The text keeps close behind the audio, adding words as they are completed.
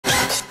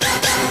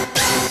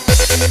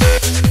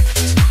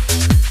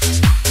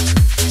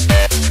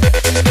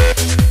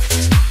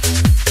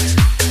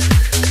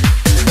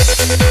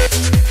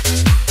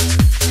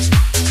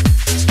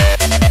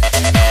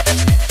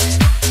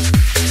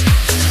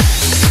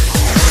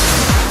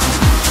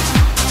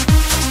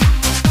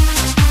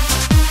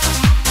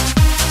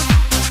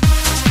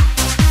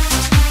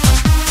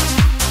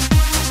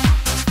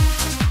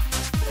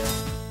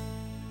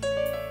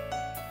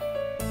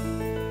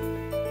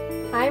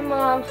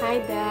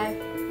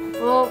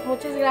felicidad. Oh,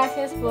 muchas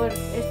gracias por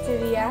este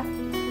día.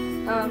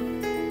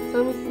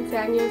 Son mis 15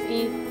 años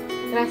y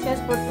gracias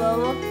por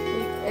todo.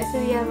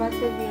 Este día va a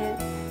ser bien.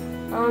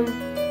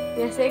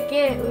 Ya sé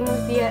que en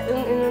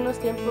unos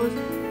tiempos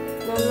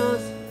no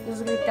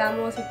los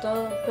gritamos y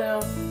todo, pero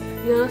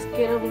yo los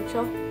quiero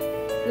mucho.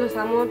 Los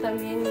amo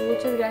también y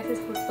muchas gracias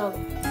por todo.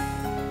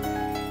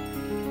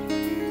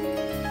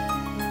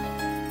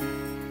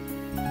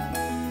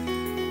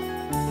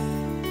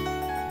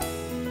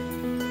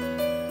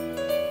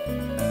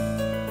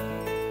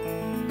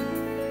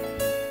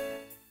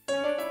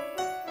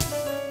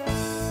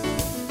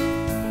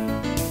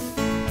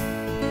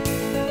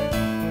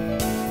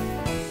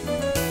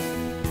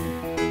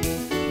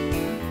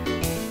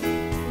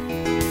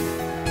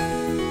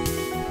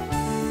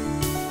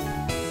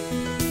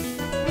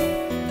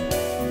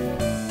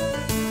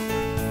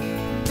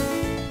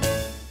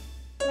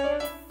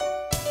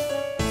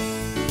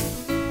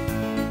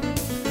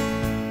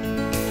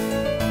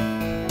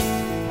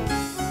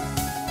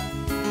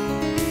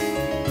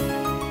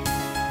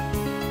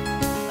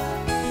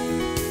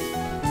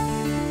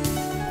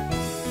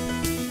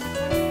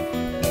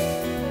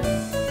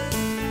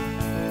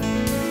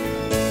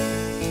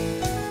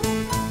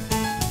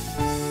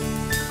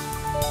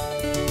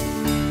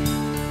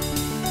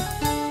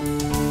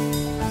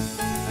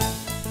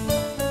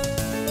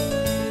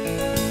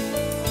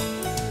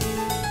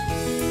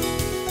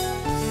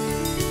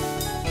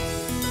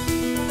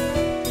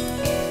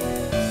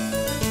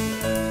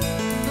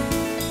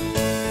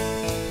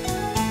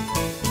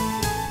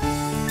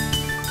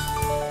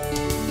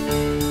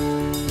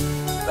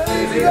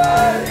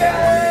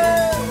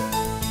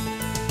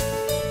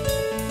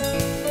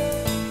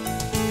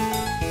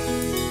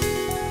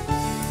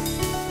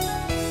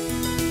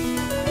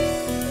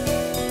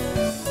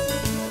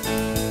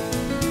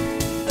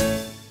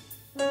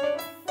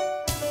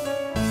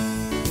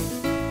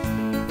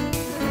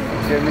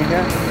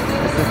 Mija,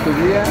 este es tu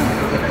día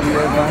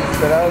más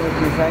esperado de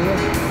 15 años.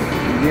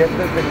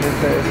 Diviértete, que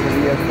este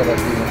día es para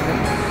ti, ¿no?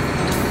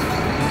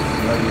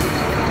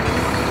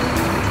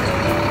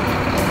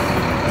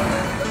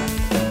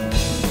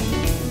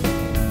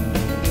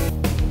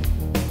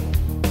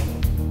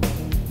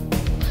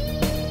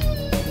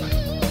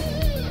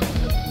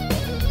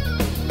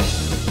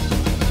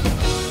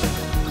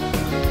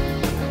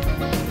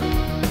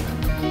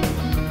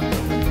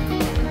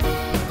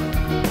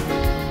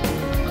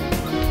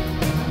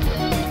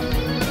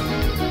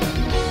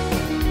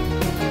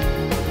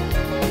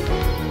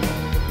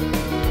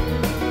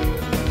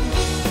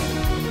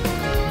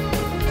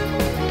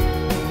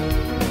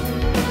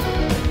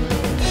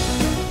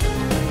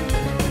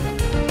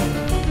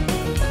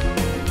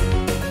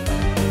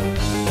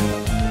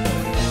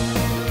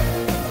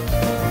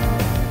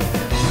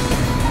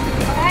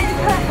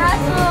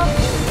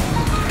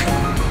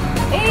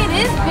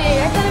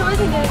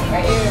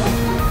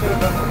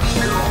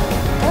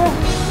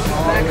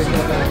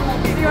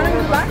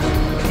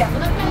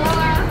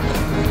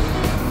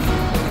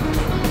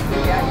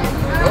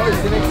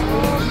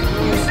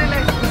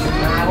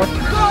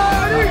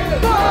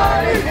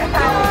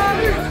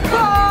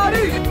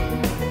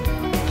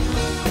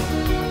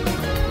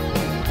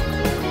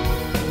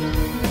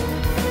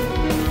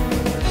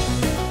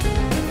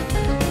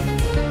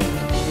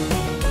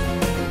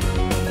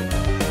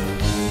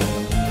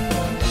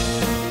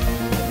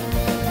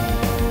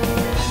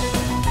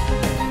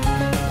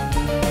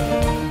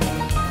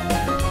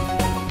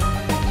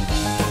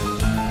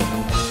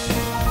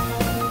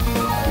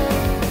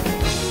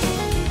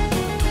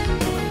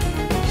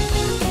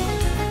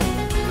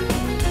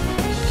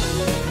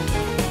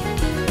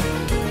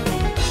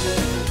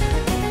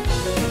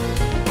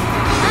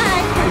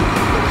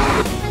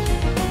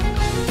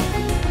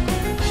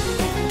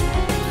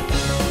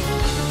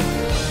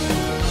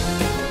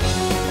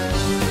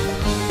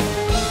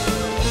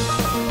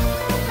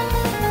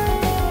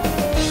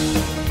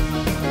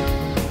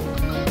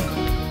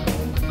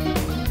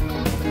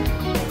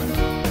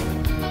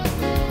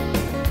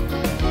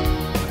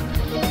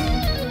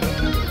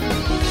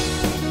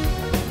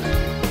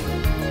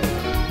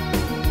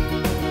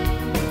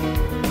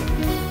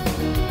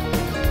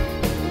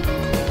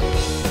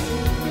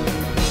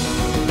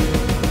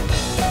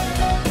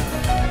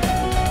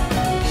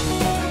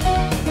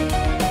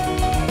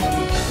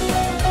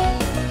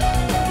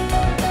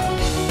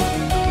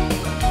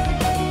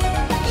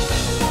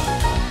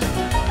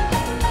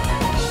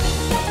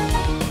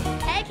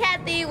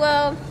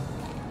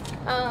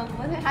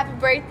 Happy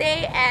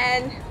birthday,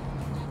 and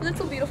you look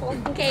so beautiful.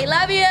 Okay,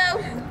 love you.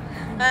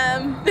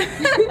 I'm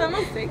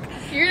sick.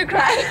 You're gonna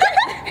cry.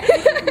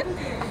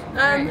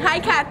 Hi,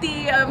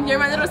 Kathy. You're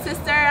my little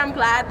sister. I'm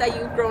glad that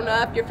you've grown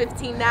up. You're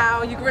 15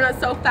 now. You've grown up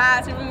so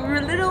fast. When we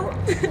were little.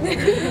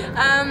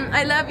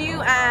 I love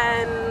you,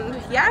 and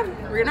yeah,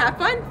 we're gonna have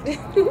fun.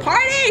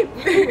 Party.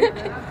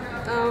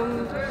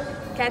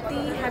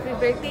 Kathy, happy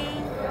birthday.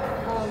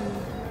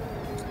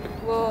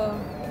 Well,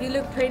 you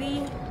look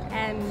pretty,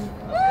 and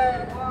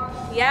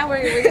yeah,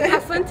 we're gonna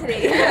have fun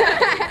today.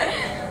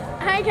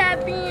 Hi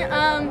Kathy,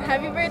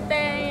 happy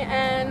birthday,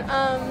 and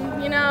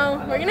you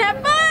know, we're gonna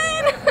have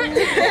fun.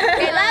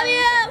 We love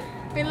you.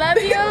 We love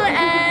you,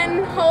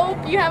 and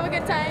hope you have a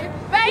good time.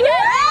 Bye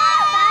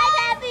Kathy. Bye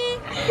Kathy.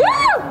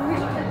 Woo!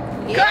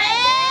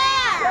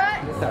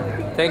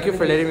 Yeah! Thank you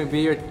for letting me be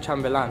your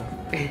chambelán.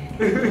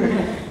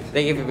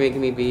 Thank you for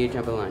making me be your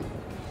chambelán,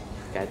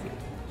 Kathy.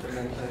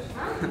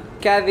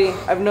 Kathy,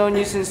 I've known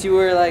you since you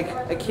were like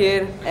a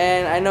kid,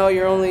 and I know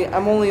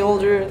I'm only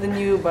older than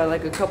you by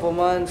like a couple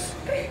months,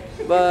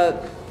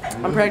 but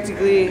I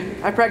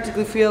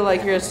practically feel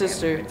like you're a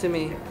sister to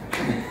me,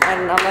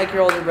 and I'm like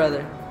your older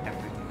brother.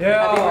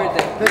 Yeah. Happy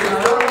birthday.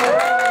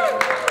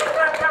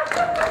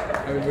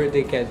 Happy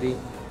birthday, Kathy.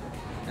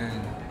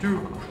 And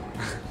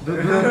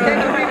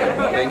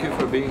Thank you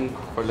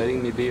for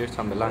letting me be your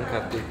chambelán,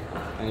 Kathy.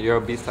 And you're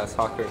a beast at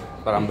soccer,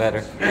 but I'm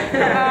better.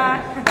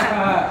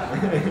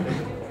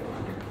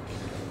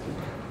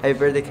 Happy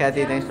birthday,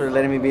 Kathy. Thanks for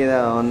letting me be the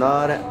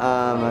honor.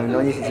 I've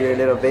known you since you were a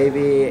little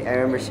baby. I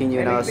remember seeing you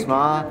when I was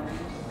small.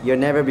 You'll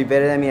never be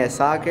better than me at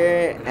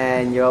soccer,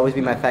 and you'll always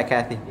be my fat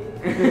Kathy.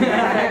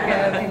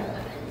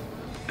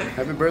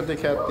 Happy birthday,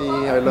 Kathy.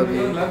 I love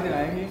you.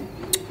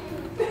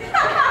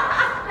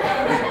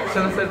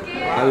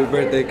 Happy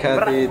birthday,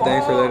 Kathy.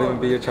 Thanks for letting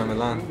me be your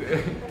chambelán.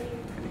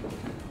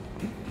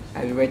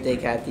 Happy birthday,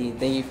 Kathy.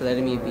 Thank you for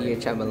letting me be your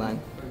chambelán.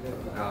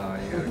 You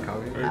gotta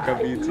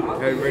copy you too.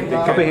 Happy birthday,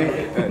 Kathy.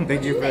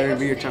 Thank you for letting me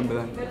be your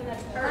chambelán.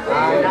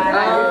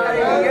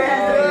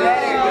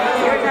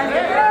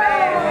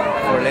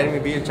 for letting me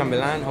be your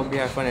chambelán. Hope you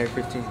have fun at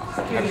 15.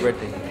 Happy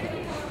birthday.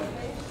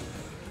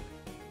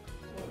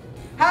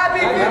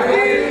 Happy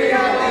birthday,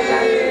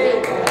 Kathy!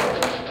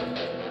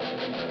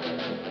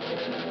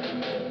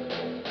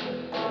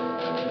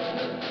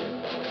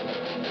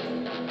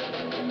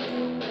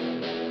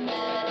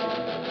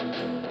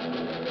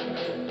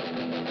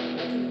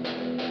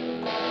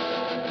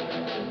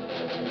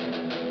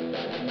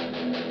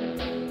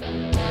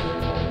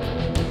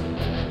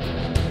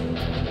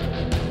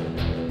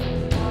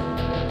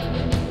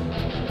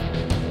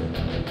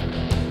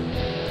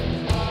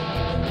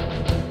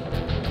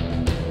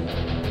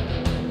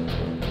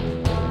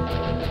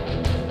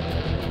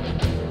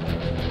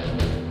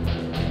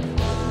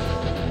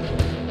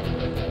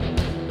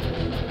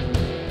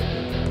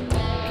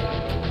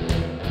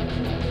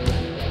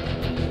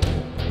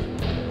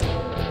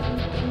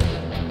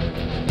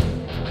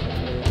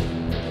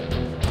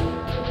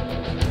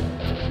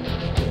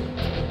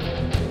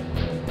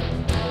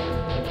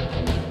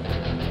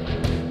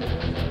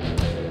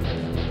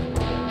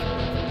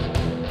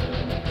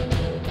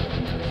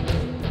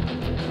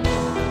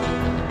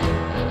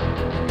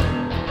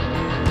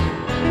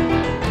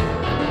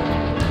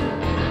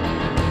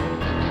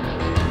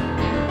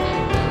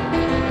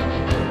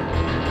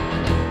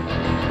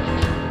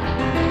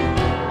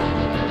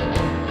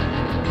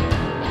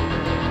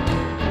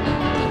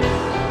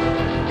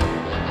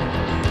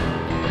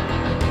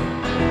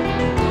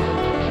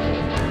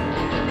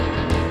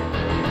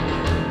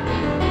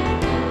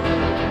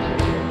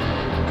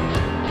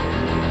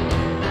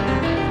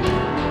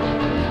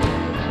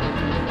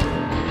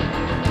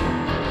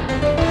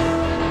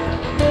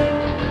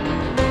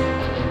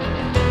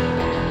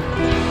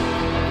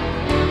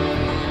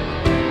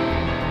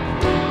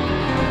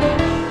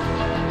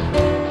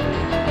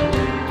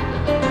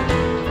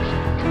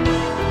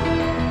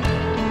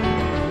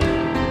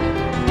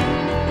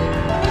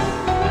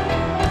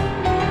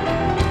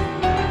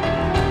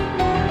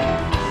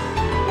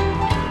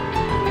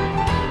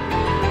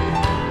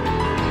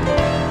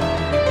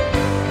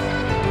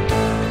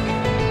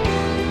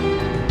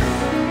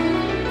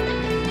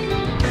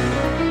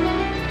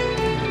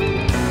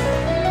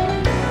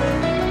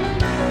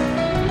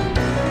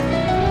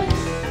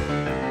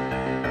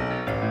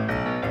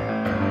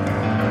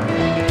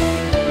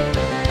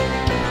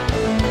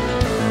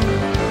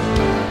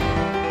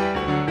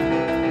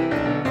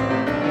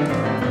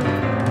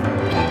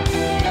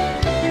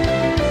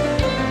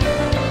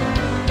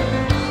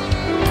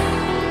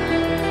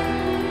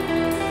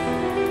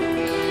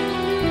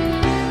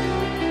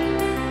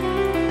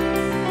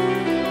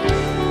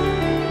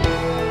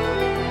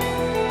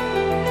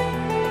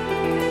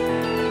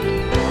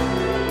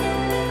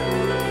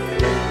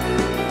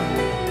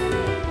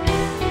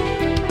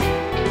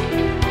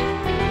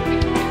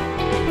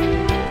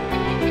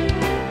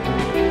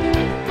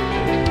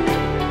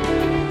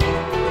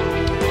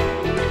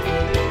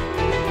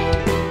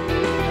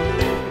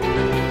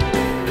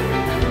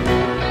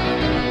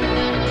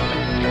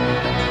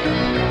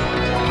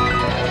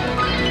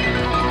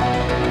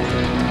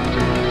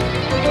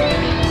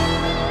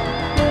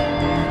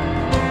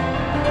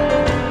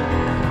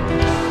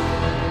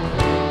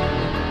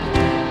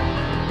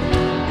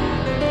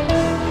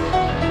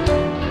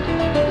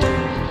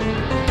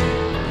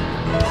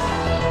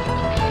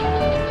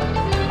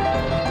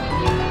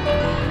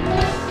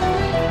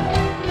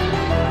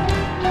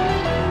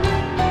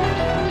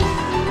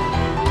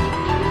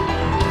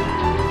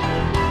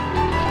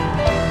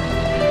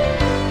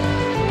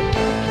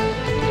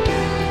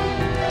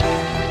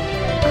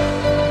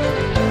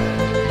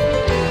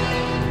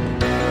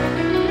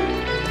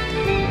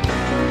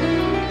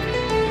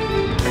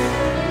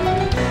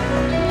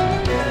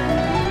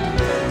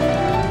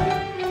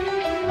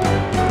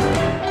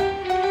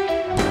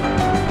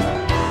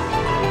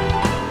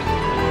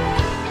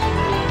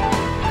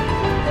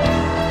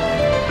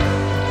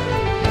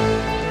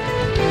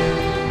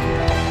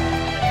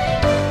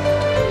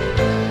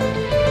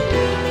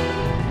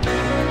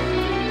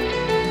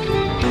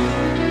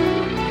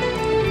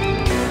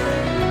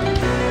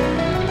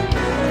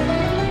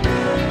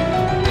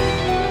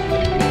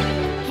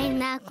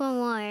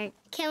 summer.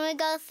 Can we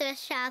go thrift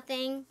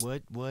shopping?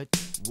 What?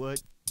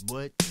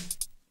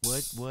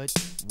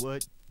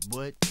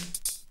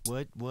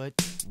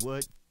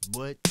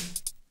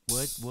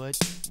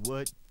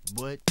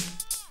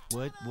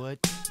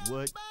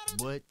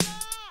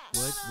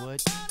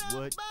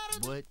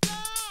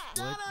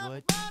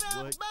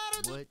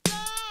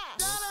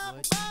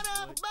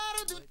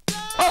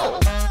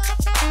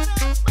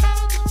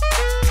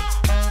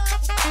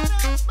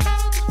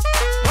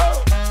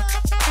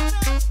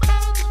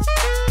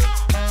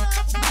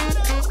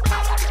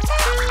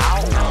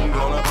 I'm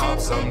gonna pop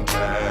some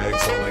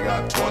tags. Only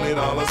got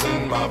 $20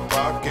 in my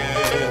pocket.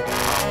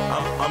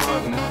 I'm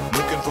hunting,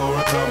 looking for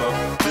a come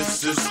up.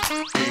 This is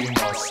fucking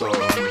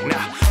awesome.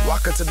 Now,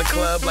 walk into the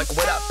club like,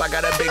 what up? I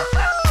got a big.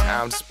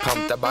 I'm just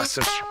pumped. I bought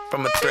some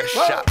from a thrift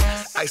shop.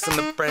 Ice on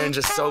the fringe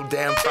is so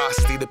damn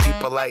frosty. The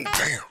people like,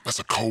 damn, that's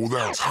a cold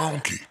ass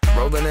honky.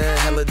 Rolling in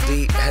hella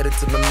deep, headed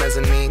to the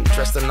mezzanine.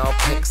 Dressed in all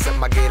pink, set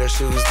my gator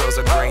shoes. Those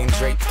are green,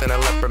 draped in a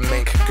leopard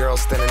mink. Girl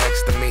standing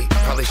next to me.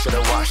 Probably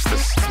should've washed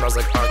this. Smells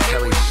like R.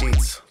 Kelly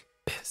sheets.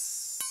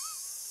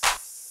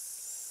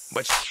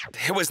 But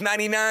it was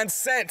 99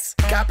 cents.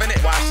 Copping it,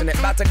 washing it,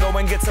 about to go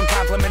and get some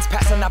compliments.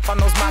 Passing up on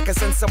those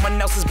moccasins. Someone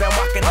else has been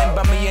walking in,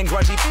 bummy and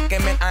grungy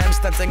fucking man. I am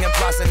stunting and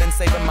flossing and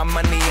saving my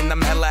money, and I'm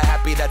hella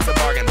happy that's a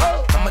bargain.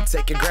 I'ma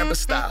take your grandpa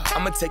style.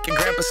 I'ma take your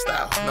grandpa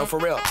style. No, for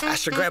real.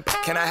 Ask your grandpa,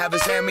 can I have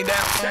his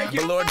hand-me-down?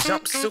 Velour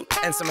jumpsuit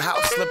and some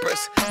house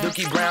slippers.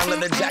 Dookie brown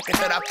leather jacket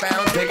that I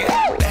found. Dig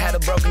it. They had a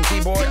broken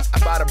keyboard. I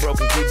bought a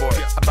broken keyboard.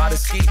 I bought a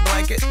ski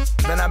blanket.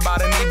 Then I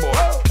bought a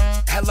kneeboard.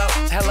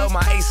 Hello,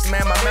 my ace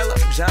man, my mellow.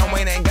 John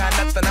Wayne ain't got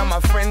nothing on my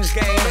fringe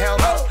game, hell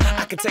no.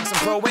 I could take some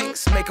pro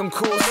wings, make them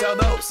cool, sell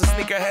those. The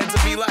sneakerheads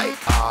will be like,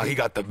 he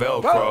got the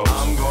Velcro.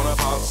 I'm gonna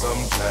pop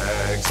some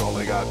tags.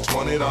 Only got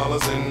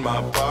 $20 in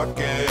my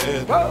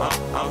pocket.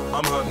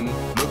 I'm hunting,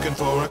 looking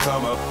for a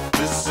come up.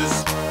 This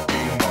is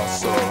fucking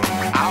awesome.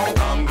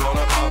 I'm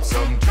gonna pop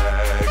some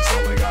tags.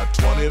 Only got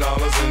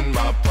 $20 in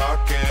my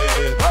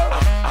pocket.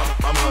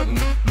 I'm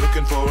hunting,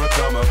 looking for a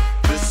come up.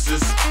 This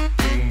is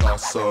fucking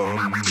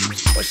awesome.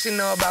 What she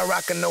know about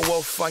rocking the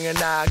wolf on your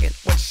noggin?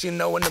 What she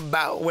knowin'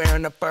 about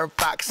wearing a fur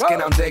fox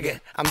skin? I'm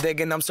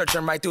digging, I'm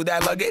searching right through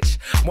that luggage.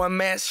 One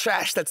man's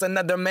trash, that's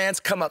another man's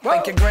come up.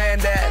 Thank your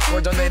granddad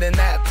for donating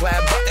that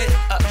plaid button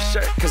up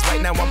shirt. Cause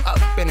right now I'm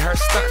up in her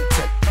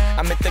stunt.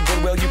 I'm at the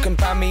Goodwill, you can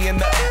find me in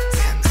the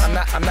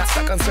I'm not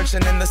stuck on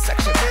searching in the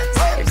section.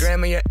 Your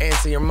grandma, your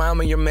auntie, your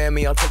mama, your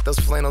mammy. I'll take those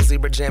flannel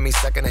zebra jammies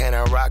secondhand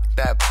and rock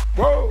that.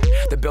 Whoa.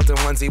 The built-in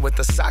onesie with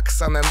the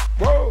socks on them.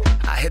 Whoa.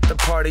 I hit the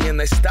party and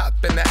they stop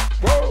in that.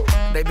 Whoa.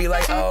 They be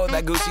like, oh,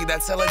 that Gucci,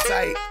 that's hella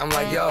tight. I'm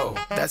like, yo,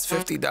 that's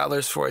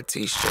 $50 for a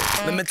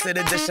t-shirt. Limited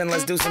edition,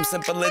 let's do some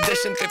simple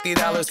edition.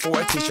 $50 for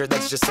a t-shirt,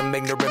 that's just some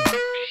ignorant.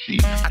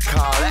 I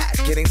call that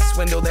getting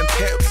swindled and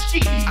pimped.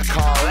 I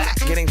call that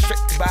getting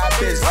tricked by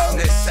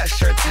business. That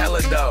shirt's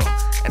hella dope.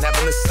 And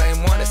having the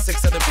same one as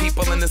 6 other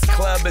people in this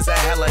club is a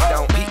hella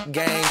don't. Peak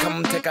gang,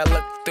 come take a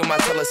look through my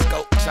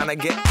telescope. Tryna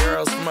get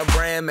girls from a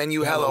brand, man,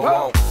 you hella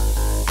won't.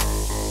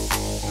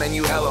 Man,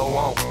 you hella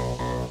won't.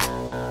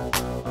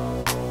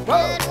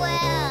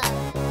 Goodwill.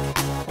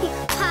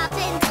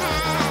 Poppin'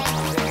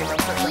 tags.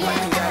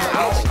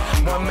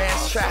 One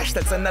man's trash,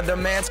 that's another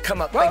man's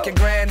come up. Thank your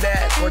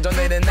granddad for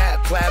donating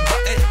that plaid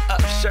button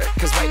up shirt.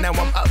 Cause right now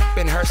I'm up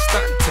in her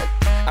stunt.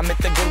 I'm at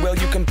the Goodwill,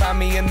 you can find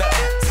me in the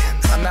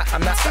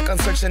I'm not stuck on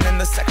searching in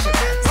the section.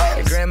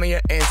 Your grandma,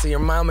 your auntie, your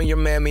mama, your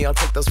mammy. I'll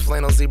take those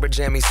flannel zebra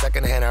jammies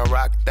secondhand and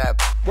rock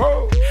that.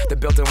 Whoa. The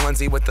built-in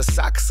onesie with the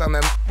socks on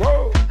them.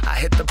 Whoa. I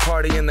hit the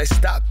party and they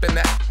stop in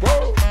that.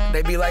 Whoa.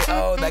 They be like,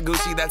 oh, that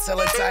Gucci, that's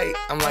hella tight.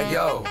 I'm like,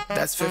 yo,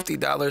 that's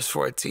 $50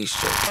 for a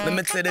t-shirt.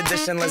 Limited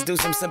edition, let's do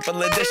some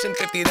simple edition.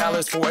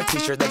 $50 for a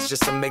t-shirt, that's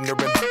just some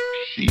ignorant.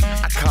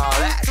 I call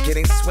that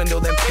getting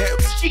swindled and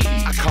pimped.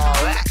 I call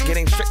that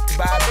getting tricked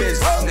by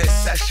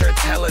business. That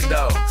shirt's hella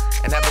dope.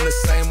 And having the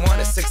same one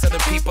as 6 other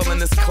people in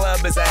this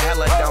club is a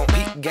hella don't.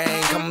 Peak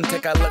gang, come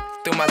take a look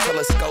through my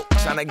telescope.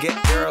 Tryna get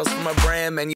girls from a brand, man.